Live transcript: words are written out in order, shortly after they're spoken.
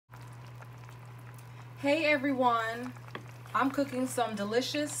Hey everyone, I'm cooking some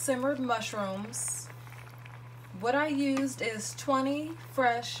delicious simmered mushrooms. What I used is 20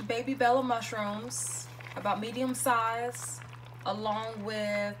 fresh baby bella mushrooms, about medium size, along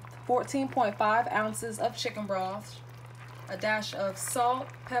with 14.5 ounces of chicken broth, a dash of salt,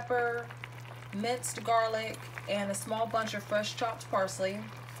 pepper, minced garlic, and a small bunch of fresh chopped parsley.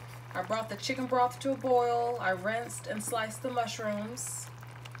 I brought the chicken broth to a boil. I rinsed and sliced the mushrooms,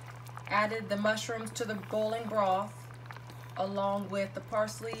 added the mushrooms to the boiling broth along with the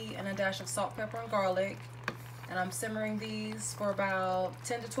parsley and a dash of salt, pepper, and garlic. And I'm simmering these for about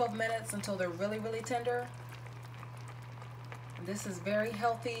 10 to 12 minutes until they're really tender. This is very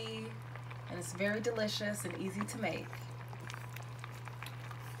healthy and it's very delicious and easy to make.